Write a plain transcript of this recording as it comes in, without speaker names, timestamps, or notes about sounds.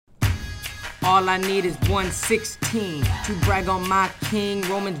All I need is 116 to brag on my king.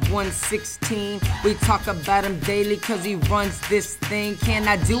 Romans 1:16. We talk about him daily cause he runs this thing. Can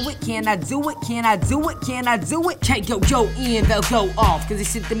I do it? Can I do it? Can I do it? Can I do it? Can't go in, they'll go off. Cause he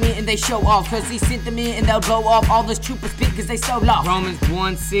sent them in and they show off. Cause he sent them in and they'll blow off. All those troopers spit cause they so lost. Romans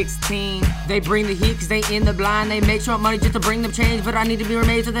 1:16. They bring the heat cause they in the blind. They make Trump money just to bring them change. But I need to be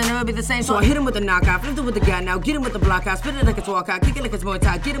remade so they'll never be the same. So I hit him with the knockout, flipped him with the guy now. Get him with the block out, spit it like it's walk out, kick it like it's more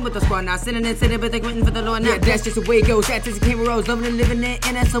time. Get him with the squad now, sitting and sitting, but they quitting for the Lord now. Yeah, that's just the way it goes. That's just the came rose, loving and living it,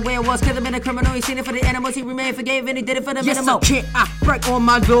 and that's the way it was. Cause I've been a criminal, he seen it for the animals, he remained, forgave, and he did it for the minimum. Can't I brag on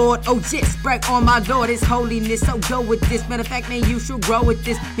my Lord? Oh yes, brag on my Lord, his holiness. So go with this. Matter of fact, man, you should grow with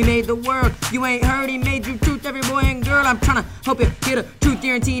this. He made the world, you ain't heard, he made you truth, every boy and girl. I'm tryna hope you get a truth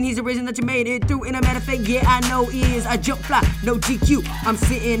guaranteeing he's the reason that you made it through. In a matter of fact, yeah, I know he is. I jump fly, no GQ. I'm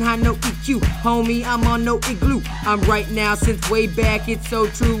sitting high, no EQ. Homie, I'm on no igloo. I'm right now since way back, it's so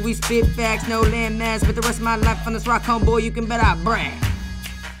true. We spit facts, no landmass, but the rest of my life on this rock home, boy, you can bet I brag.